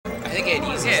think he had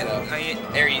Yeezys though. No,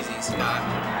 Air Yeezys. I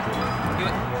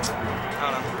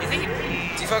don't know. You think?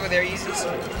 Do you fuck with Air Yeezys?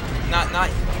 Not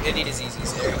Adidas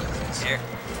Yeezys. Air Yeezys.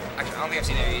 Actually, I don't think I've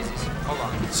seen Air Yeezys. Hold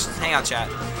on. Just hang on, chat.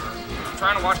 I'm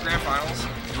trying to watch Grand Finals.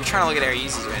 I'm trying to look at Air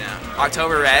Yeezys right now.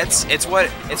 October Reds. It's what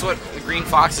the Green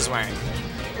Fox is wearing.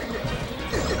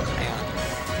 Hang on.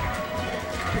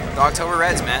 The October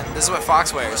Reds, man. This is what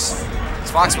Fox wears.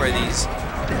 Does Fox wear these?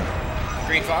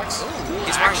 Green Fox? Ooh,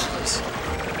 he's wearing these.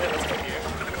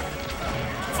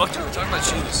 Fuck, dude, we're talking about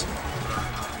shoes.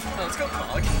 Oh, let's go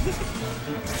Cog.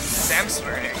 Sam's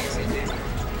wearing Air Yeezys, dude.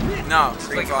 No,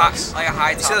 Green like Fox. Like a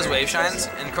high top. You see those wave shines?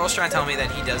 And Krol's trying to tell me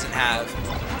that he doesn't have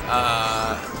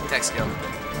Texaco.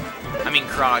 I mean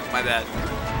Krog, my bad.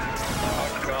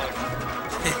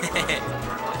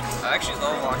 I actually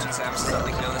love watching Samus that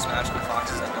like know this match, but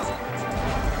Foxes that doesn't.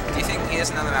 Do you think he has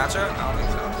another matchup? I don't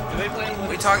think so. Do they play? What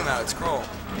are you talking about? It's Krol.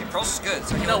 Yeah, Krol's is good.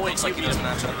 So he looks like he knows the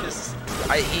matchup.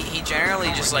 He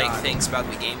generally just like thinks about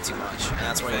the game too much, and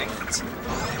that's where he wins.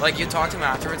 Like you talk to him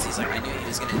afterwards, he's like, I knew he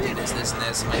was gonna do this, this, and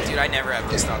this. I'm like, dude, I never have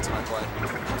those thoughts in my play.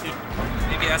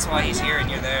 Maybe that's why he's here and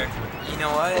you're there. You know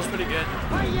what? That's pretty good.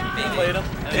 Maybe. Played him.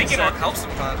 Thinking helps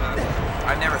sometimes, man.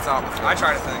 I've never thought before. I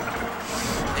try to think.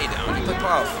 They don't. You play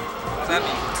 12. What does that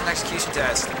mean? It's an execution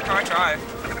test. I try.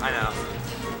 I know. I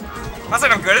was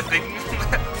like, I'm good at thinking.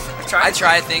 I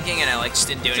tried thinking and I like just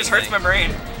didn't do anything. It just hurts my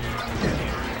brain.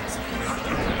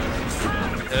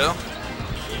 Who?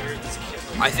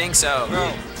 I think so.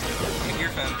 Bro, I'm a Gear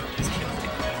fan.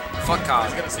 Fuck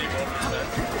Cog.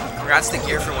 Congrats to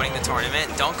Gear for winning the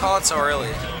tournament. Don't call it so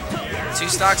early. 2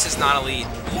 stocks is not elite.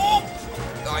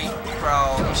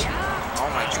 Bro. Oh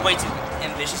my god. Way too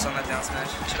ambitious on that down smash.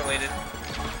 Should have waited.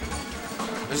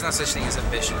 There's no such thing as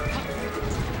ambition.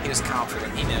 He was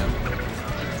confident. He knew.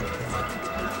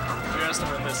 We asked to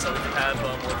win this so we can have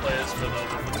more players for the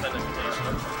Wilfred's Pen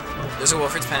Invitational. There's a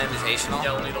Wilfred's Pen Invitational?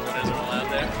 Yeah, only the winners are allowed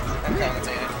there. I'm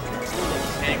commentating.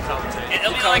 And commentate.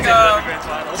 It'll be Commentate like at the Grand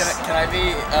Finals. Can I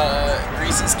be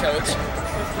Reese's coach?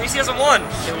 Reese hasn't won.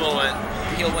 He will win.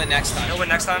 He'll win next time. He'll win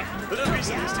next time. Who did Reese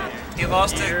lose to? He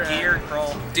lost to Gear and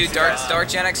Krol. Dude, Dark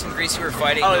Gen X and Greasy were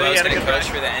fighting. Oh, Who I was yeah, going to good coach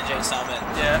guy. for the NJ Summit.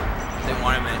 Yeah. They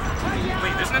wanted me.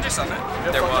 Wait, there's an NJ Summit?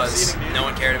 There was. No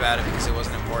one cared about it because it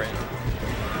wasn't important.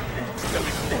 It's gonna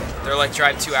be cool. They're like,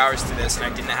 drive 2 hours to this, and I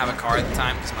didn't have a car at the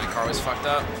time because my car was fucked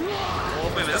up.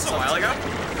 Wait, was this a while ago?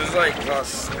 It was like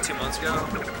 2 months ago.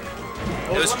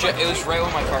 It was right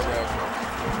when my car broke.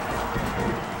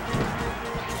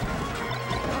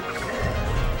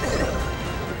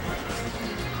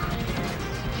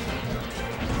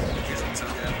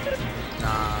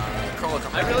 Nah, Krol will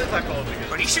come I back. really thought Cole would be good.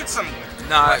 But he shoots some.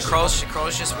 Nah, Krol's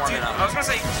just warming Dude, I up. was gonna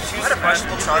say choose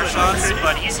questionable charge shots,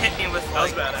 but he's hit me with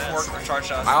like That was 4 charge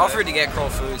shots. I offered to get Krol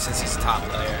food since he's a top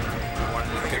player. One of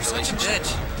the good You're such a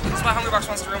relationships. bitch. That's why Hungrybox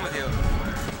wants to room with you.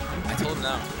 I told him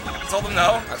no. You told him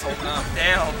no? I told him no.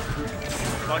 Damn.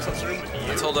 Box on stream.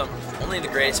 I told him only the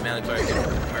greatest melee player can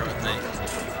wear with me.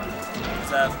 What's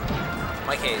that?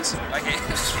 Mike Hayes. Like it.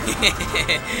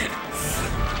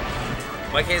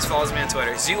 Mike Hayes follows me on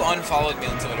Twitter. Zoo unfollowed me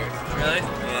on Twitter. Really?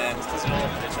 Yeah. Because you don't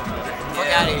have a bitch on Twitter. Fuck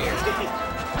out of here.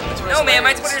 No, man,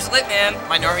 my Twitter's lit, man.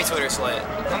 My normie Twitter's lit.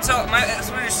 I'm so my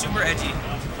Twitter's super edgy,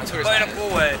 My Twitter's but not in a cool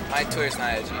way. My Twitter's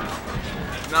not edgy.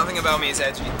 Nothing about me is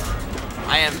edgy.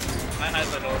 I am. I hide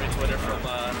my normie Twitter from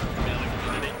the melee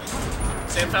community.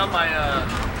 Sam found my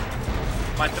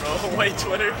my throwaway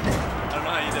Twitter. I don't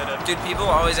know how you did it. Dude, people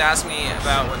always ask me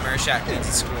about what Mershak did at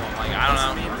school. I'm like, I don't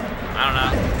know. I don't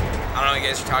know what you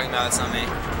guys are talking about. That's not me.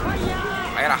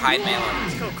 I gotta hide Melee.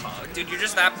 Let's go Cog. Dude, you're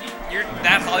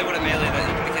that Hollywood at Melee that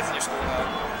even the kids in your school know.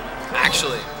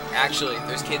 Actually,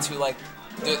 there's kids who like.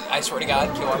 Dude, I swear to God,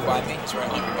 kid walk by me, he's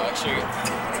wearing a $100 shirt.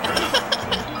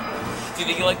 Do you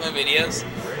think you like my videos?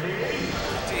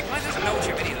 Dude, he probably doesn't know what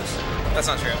your videos. That's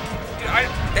not true. Dude,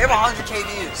 They have 100K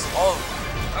views. All of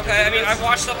them. okay, I mean, I've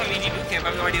watched stuff on Media Bootcamp.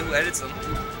 I have no idea who edits them.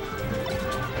 You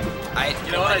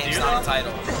know what my I name's do, not though?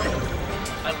 entitled.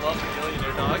 I love the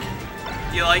Millionaire Dog.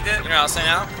 You liked it? You know what else I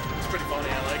know? It's pretty funny.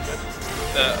 I liked it.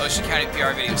 The Ocean County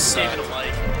PR videos suck. Gave it a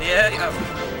like. Yeah. Because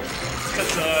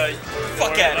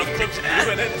Fuck there outta weren't enough here. clips of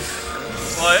you in it.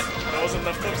 What? There wasn't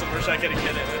enough clips of Mershak getting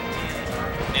hit in it.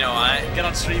 You know why? Get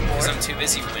on stream more. Because I'm too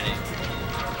busy winning.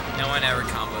 No one ever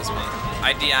combos me.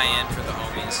 I DIN for the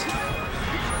homies.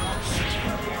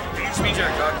 You just mean you're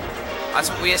a cuck. That's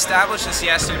what we established this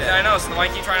yesterday. Yeah, I know, so why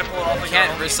keep trying to pull it off You like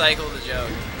can't you're a homie? recycle the joke.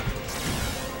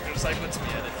 You're recycling to me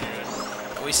edit,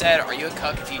 dude. We said, are you a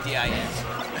cuck if you DIN?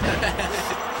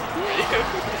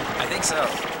 I think so.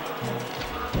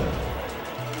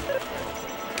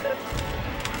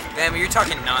 Damn, you're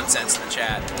talking nonsense in the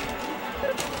chat.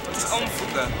 his own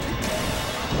fuga.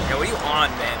 Yeah, what are you on,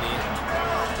 Bambi?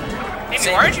 Amy,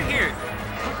 why aren't you here?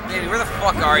 Baby, where the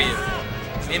fuck are you?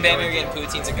 Me and Bambi are getting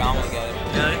poutines at Gama together.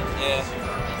 Really? Yeah.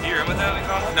 Do you room with him in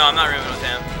Gama? No, I'm not rooming with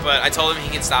him, but I told him he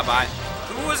can stop by.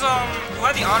 Who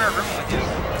had the honor of rooming with you?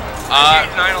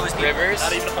 All these people. Rivers.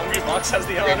 Not even Hungry Box has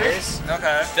the honor. Rivers.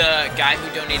 Okay. The guy who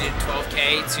donated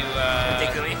 12K to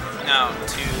Diggly? No,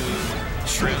 to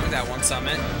Shroom, that one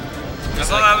summit. I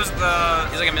thought that was the...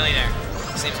 He's like a millionaire.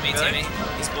 His name's me, Really? Timmy.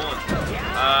 He's bulling.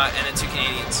 And then 2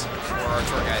 Canadians for our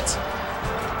tour guides.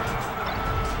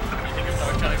 You think if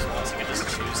Dark wants, he could just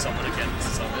choose someone again to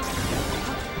summit?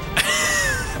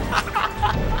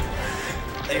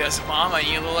 He goes, Mom, I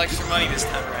need a little extra money this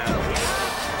time around.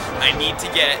 I need to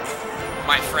get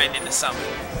my friend into summit.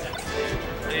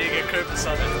 Then you get Kurt to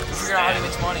summit. Figure out how he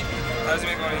makes money. How does he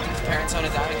make money? His parents own a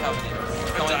diamond company.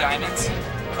 Cohen Diamonds.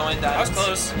 Cohen That was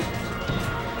Diamonds.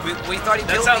 close. We thought he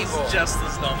That killed sounds people. just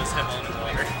as dumb as him owning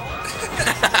water.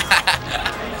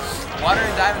 Water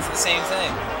and diamonds are the same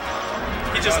thing.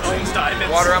 He just owns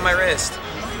diamonds. Water on my wrist.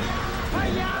 I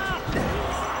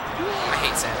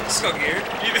hate Samus. So weird.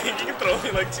 You think you can throw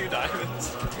me like 2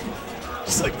 diamonds?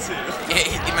 Just like 2.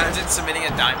 Yeah, imagine submitting a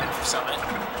diamond for summit.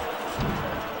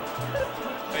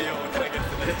 Hey yo, what can I get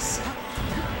for this?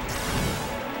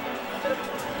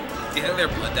 Do you think they're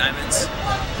blood diamonds?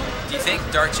 Do you think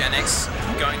Darkgenics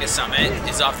going to summit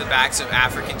is off the backs of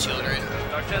African children?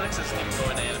 Dark Genix isn't even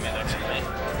going to anime next week.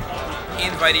 He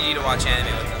invited you to watch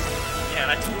anime with him. Yeah,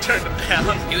 and I turned him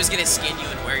down. He was gonna skin you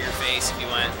and wear your face if you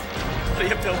went. So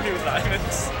you fill me with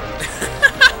diamonds.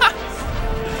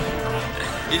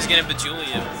 He was gonna bejewel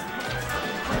you.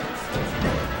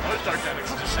 Why would Dark Genix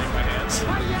just shake my hands?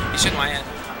 You shook my hand.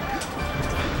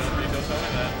 Don't tell me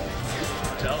that.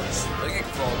 I'm jealous. Look at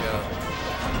Krol go.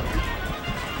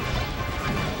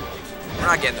 We're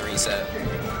not getting the reset.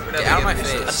 Get out of my I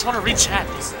face. just want to read chat.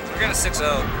 We're gonna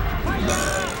 6-0.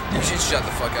 You should shut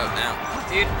the fuck up now.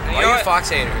 Dude, Why are you a Fox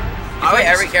hater? You play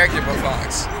every character but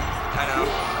Fox. I know.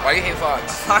 Why do you hate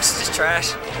Fox? Fox is just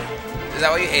trash. Is that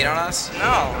why you hate on us? No,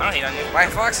 I don't hate on you. Why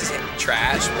Fox is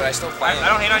trash, but I still play him. I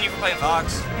don't hate on you for playing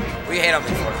Fox. What do you hate on me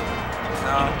for?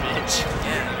 No. Bitch.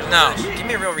 Yeah. No, give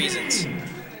me real reasons.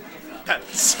 That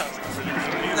sounds like a pretty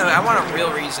good reason. No, I want a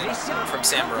real reason from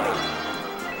Sambro.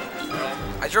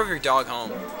 I drove your dog home.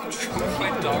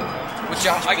 My dog. With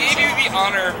Josh I gave you the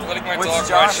honor of letting my With dog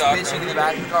ride Josh shotgun. bitching in the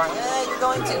back of the car. Hey, you're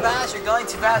going too fast. You're going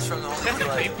too fast from the whole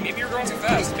like, Maybe you were going too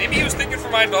fast. Maybe he was thinking for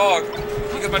my dog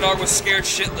because my dog was scared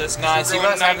shitless. Nah, She was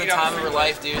Ziva's going having the 90 time down of the her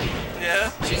life, dude.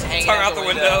 Yeah. She's hanging Tongue out the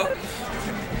window.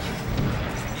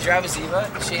 You drive a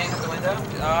Ziva? Does she hang out the window?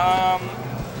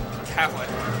 Halfway.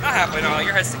 Not halfway. No,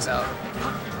 your head sticks out.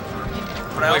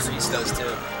 What else? Reese does too.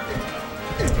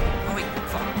 Oh wait,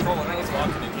 fuck. Krol, When I was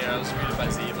walking in here, I was greeted by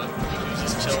Ziva. She was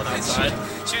just chilling outside.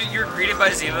 You were greeted by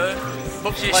Ziva.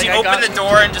 She Like, I opened got- the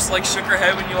door and just like shook her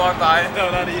head when you walked by. No,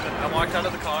 not even. I walked out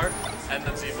of the car, and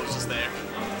then Ziva was just there.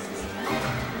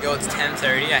 Yo, it's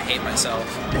 10:30. I hate myself.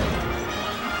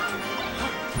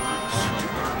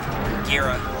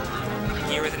 Gira.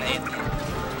 Gira with an 8.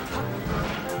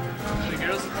 The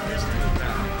girls,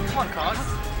 come on, Cog.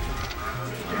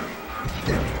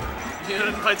 You gotta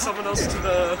invite someone else to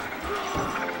the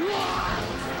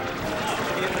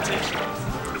invitation.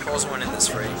 Krol's winning this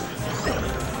free.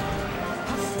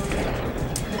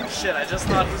 Shit, I just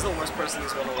thought who's the worst person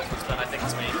who's won a Wilfred spin? I think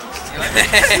it's me.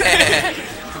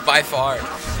 By far.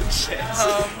 Shit. I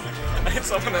had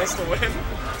someone else to win.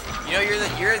 You know,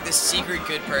 you're the secret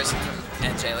good person from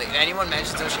NJ. Like, if anyone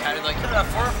mentions Oshikata, like, that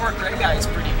 4-4 Grey guy is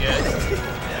pretty good. Do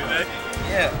they?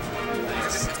 Yeah.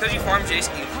 It's because you farm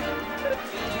J-Ski.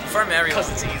 From everyone.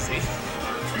 Because it's easy.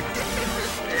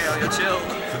 Yeah, you'll chill.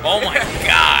 Oh my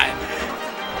god.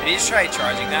 Did he just try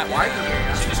charging that? Why are you here?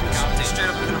 You should just Just straight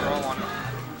up with a roll on him.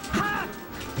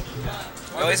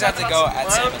 You always have to go at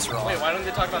Why Samus roll. Wait, why don't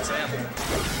they talk about Sam? Do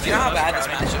you know how bad this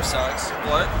matchup sucks?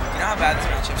 What? Do you know how bad this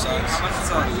matchup sucks? How much it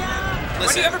sucks? When do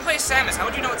Listen, you ever play Samus? How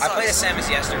would you know it I sucks? played a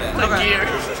Samus yesterday. The gear.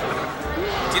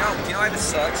 Do you know why this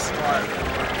sucks? What?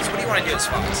 So what do you want to do as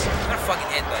Fox? You want to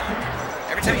fucking hit them.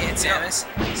 Every time you hit Samus,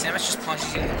 Samus just punches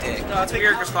you in the dick. No, it's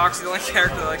weird because Fox is the only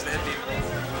character that likes to hit people.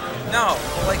 No,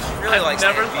 but like he really I've likes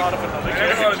never to hit thought people. of another I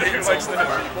never thought of character who hitting likes to hit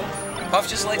someone. people. Puff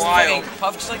just likes Wild.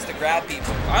 Puff just likes to grab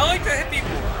people. I like to hit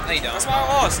people. No, you don't. That's why I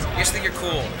lost. You just think you're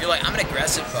cool. You're like, I'm an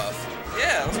aggressive Puff.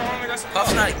 Yeah, that's why I'm gonna go.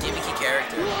 Puff's not a gimmicky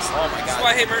character. Oh my That's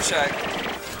why I god. hate Mershak.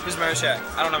 Who's Marishak?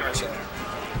 I don't know Mershak.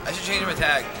 I should change my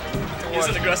tag. He's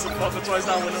an aggressive puff, that's why he's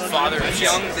not winning on Father the of match.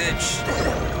 Young bitch.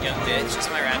 Young bitch. That's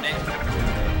my rap name.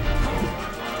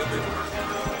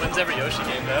 Wins every Yoshi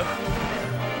game though.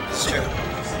 It's true.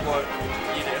 What?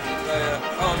 You do.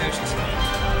 yeah. Oh, maybe she's sick.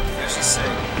 Yeah, she's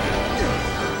sick.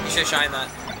 You should shine that.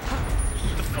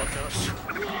 Get the fuck up.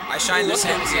 I shined the Look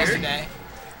at Samus here. yesterday.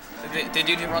 The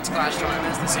dude who runs Clash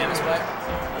tournaments, the Samus player.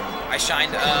 I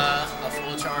shined a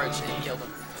full charge and he killed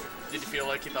him. Did you feel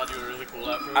like he thought you were really cool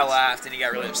afterwards? I laughed and he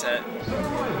got really upset.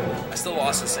 I still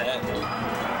lost the set.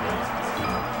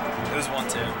 It was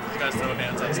 1-2. You guys throw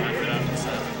hands outside for that. So.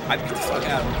 I beat the fuck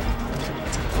out of him.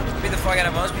 I beat the fuck out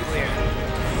of most people here.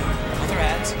 Don't throw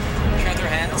hands. You trying to throw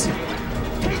hands?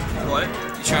 What?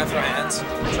 You trying to throw hands?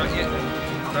 Trying to get.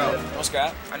 Bro, No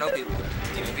scrap? I know people. Do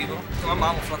you know people? My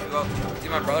mom will fuck you up.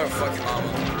 Dude, my brother will fuck your mama.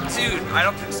 Dude, I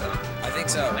don't think so. I think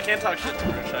so. I can't talk shit to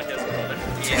Rishak, he has a brother.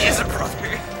 Yeah. He has a brother.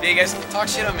 Yeah, you guys talk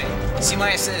shit on me. See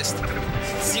my assist.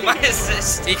 See my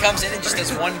assist. He comes in and just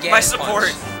does one Ganon My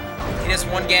support. punch. He does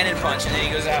one Ganon punch and then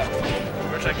he goes out.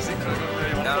 Rishak, is he cool over there?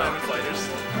 You want to play him in fighters?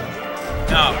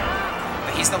 No.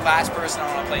 But he's the last person I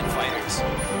want to play in fighters.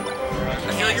 I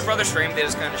feel like your brother's frame data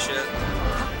is kind of shit.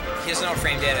 He doesn't know what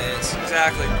frame data is.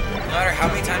 Exactly. No matter how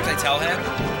many times I tell him,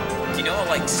 you know,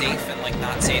 like safe and like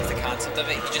not safe, the concept of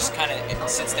it, he just kind of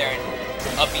sits there and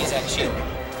upbeats that shield.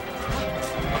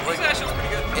 Like, that shit's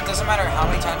pretty good. It doesn't matter how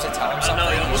many times I tell him I don't something,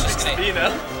 know, he almost beats me now.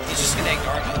 he's just gonna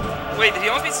ignore me. Wait, did he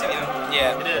almost beat Stevino?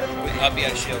 Yeah, He did. with upbeat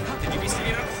out of shield. Did you beat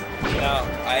Stevino? No,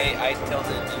 I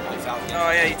tilted in my Falcon. Oh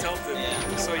yeah, you tilted. Yeah.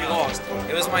 So you lost.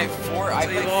 It was my I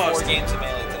So you played lost. 4 games of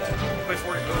Melee today. You played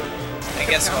 40. And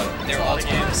guess what? They were all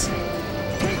games.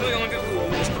 The only people who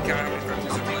lose can count how many friends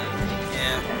are playing.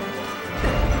 Yeah.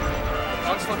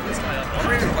 I'll just fuck this guy up. I'm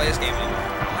ready to play this game anymore.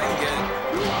 I'm not even good.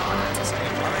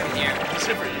 I'm not even here. It's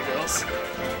good for you girls.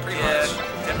 Pretty Yeah, much.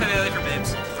 can't play Melee for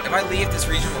babes. If I leave, this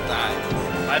region will die.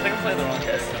 I think I'm playing the wrong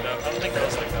character. I don't think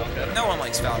girls like Falco. No one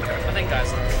likes Falco. I think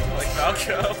guys like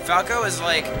Falco. Falco is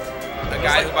like a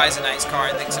guy who buys a nice car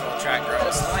and thinks it will attract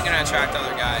girls. It's only gonna attract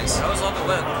other guys. I always love the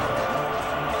whip.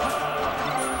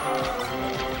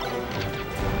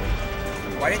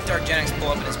 Why did Dark Gen X pull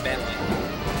up in his Bentley?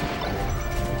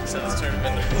 So this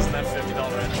tournament doesn't have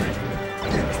 $50 entry.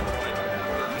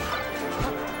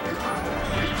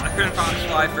 I couldn't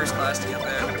fly first class to get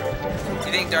there. Do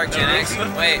you think Dark Gen X?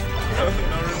 Wait. No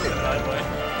reason to driveway.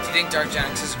 Do you think Dark Gen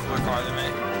X is a cooler car than me?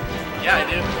 Yeah, I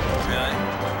do. Really?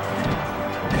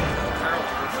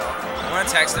 I want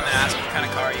to text him and ask what kind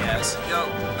of car he has. Yo,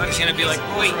 He's gonna be like,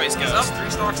 wait, Rolls Royce he's Ghost. up 3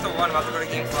 stocks to 1. I'm about to go to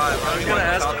game 5. I was gonna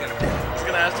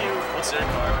ask you, what's your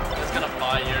car? He's gonna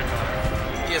buy your car.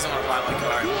 He doesn't want to buy my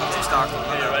car. I'm 2 stocks. Oh,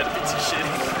 you're right, it'd be too shitty.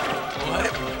 What?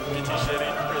 It'd be too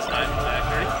shitty for his 9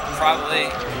 factory.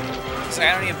 Probably. He's like,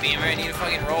 I don't need a Beamer, I need a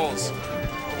fucking Rolls.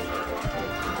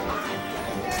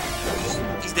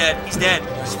 He's dead. He's dead.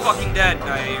 He's fucking dead. No,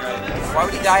 yeah, you're right. Why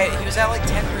would he die? He was at like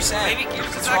 10%. Maybe Gears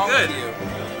is What's not wrong good. with you?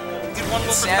 Dude, 1 It's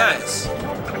goal for 10. Samus.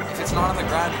 If it's not on the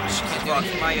ground, you just can't do Fuck,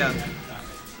 it. my,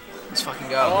 Let's fucking I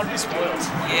go. want to be spoiled.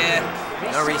 yeah.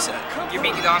 No reset. You're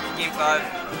Mickey Donkey game 5.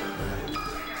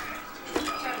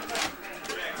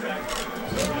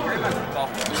 You're in my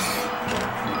bubble.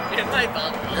 In my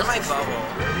bubble. You're my bubble.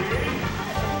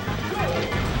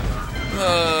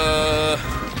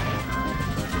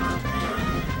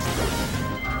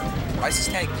 Why is this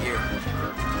tag gear?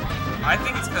 I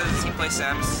think it's because he plays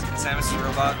Samus, and Samus is a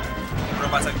robot.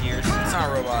 Robots have gears. It's not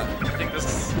a robot. I think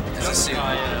this It's a suit.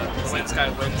 guy, this guy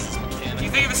wins this mechanic. Do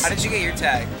you think of this? How did you get your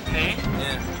tag? Me?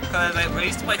 Yeah. Because I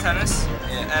used to play tennis,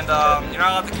 Yeah. and you're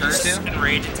not allowed to curse Used to? and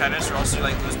rage in tennis, or else you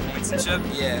like lose points and shit.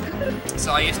 Yeah.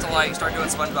 So I used to like start doing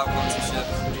SpongeBob quotes and shit.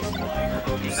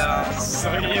 And, So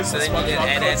he used So the then you did SpongeBob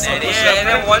and code Subway yeah, and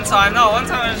then Shepherd. one time I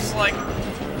was just like,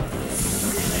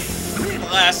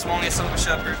 last one is Silver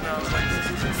Shepherd, and I was like,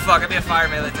 fuck, I'd be a fire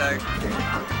melee tag.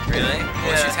 Really?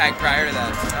 What was your tag prior to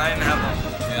that? I didn't have one.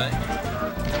 Really?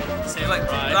 So like,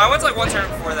 Right. no, I went to like one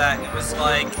tournament before that. And it was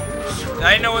like, I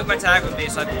didn't know what my tag would be,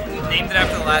 so I named it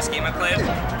after the last game I played.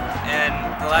 And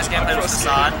the last game I played was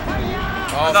Facade.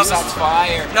 Oh, That this was- sounds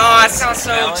fire. No, it sounds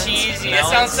so Melons? cheesy. It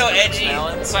Melons? sounds so edgy.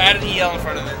 Melons? So I added EL in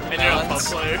front of it. And you're a pub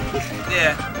Melons. player.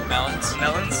 Yeah. Melons.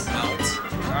 Melons? Melons.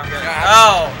 Okay. Yeah,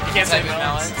 Oh! You can't say Type in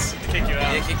melons. melons. They kick you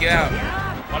out. They kick you out.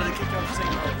 Why did they kick you out for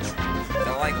saying melons?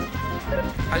 Don't like it.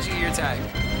 How'd you get your tag?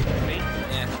 Me?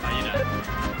 Yeah. You know.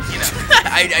 You know.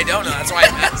 I don't know. That's why I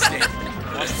asked it.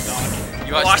 Watch the dog.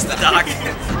 You Watch the doc.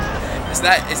 Is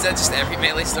that just every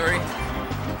Melee story?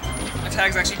 My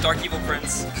tag's actually Dark Evil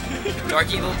Prince.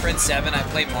 Dark Evil Prince 7, I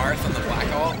play Marth on the Black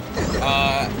Hole.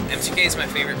 M2K is my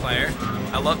favorite player.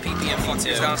 I love PPMP He's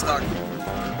too. down stock. I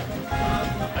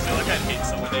feel like I'd hate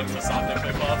someone named Facade that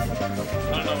clip off. I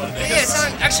don't know what it is. Yeah, it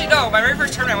sounded, actually no, my very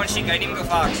first tournament I went Sheik, I didn't even go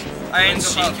Fox. I didn't go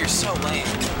Sheik, Fox. you're so lame.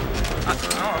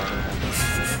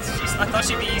 I thought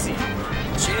she'd be easy.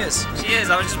 She is. She is.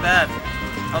 I was just bad.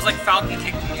 I was like Falcon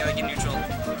kicking me like in neutral.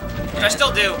 Which I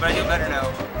still do, but I do better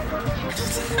now.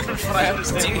 But I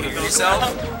understand. Do you hear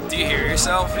yourself? Do you hear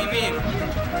yourself? What do you mean?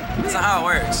 That's not how it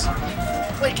works.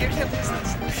 Wait, Gear can't lose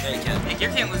this. Yeah, you can. Hey, Gear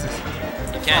can't lose this.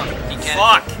 You can. You can.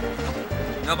 Fuck!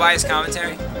 No bias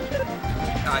commentary.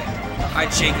 I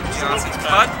Jacob Johnson.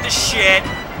 Cut the shit!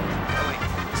 Oh wait,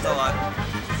 still alive.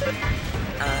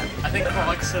 I think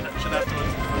Krol should have to win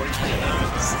 4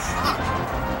 games.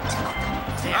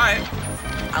 Alright.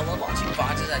 I love watching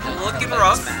boxes. I don't Looking know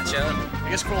rough. this matchup. I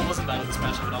guess Krol wasn't bad at this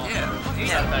matchup at all. Yeah. He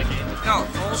had a bad game. No,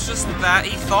 Krol's just that.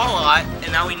 He thought a lot,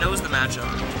 and now he knows the matchup.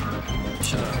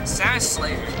 Shut up. Samus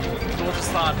Slayer. Krol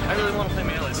just thought, I really want to play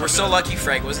melee. We're so lucky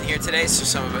Freg wasn't here today, so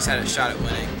some of us had a shot at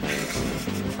winning.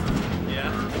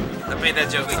 Yeah. I've made that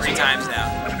joke 3 times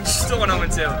now. Still went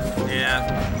 0-2. Yeah.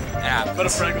 It happens. But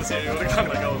if Freg was here, he would have gone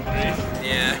like 0-3.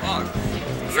 Yeah. Fuck.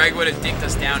 Freg would have dicked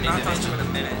us down Not individually. touched him in a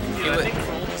minute. Dude, I think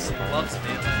Krol just loves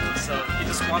melee, so he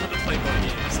just wanted to play more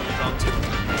games, so he dropped 2. You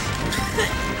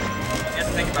have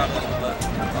to think about it a little bit.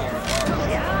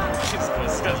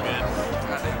 This guy's good.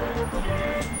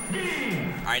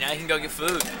 Alright, now you can go get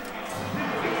food.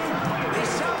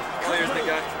 Oh, here's the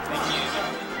guy. Thank you.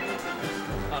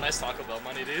 Oh, nice Taco Bell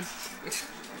money, dude.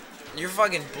 You're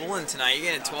fucking bulling tonight. You're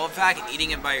getting a 12-pack and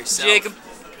eating it by yourself. Jacob.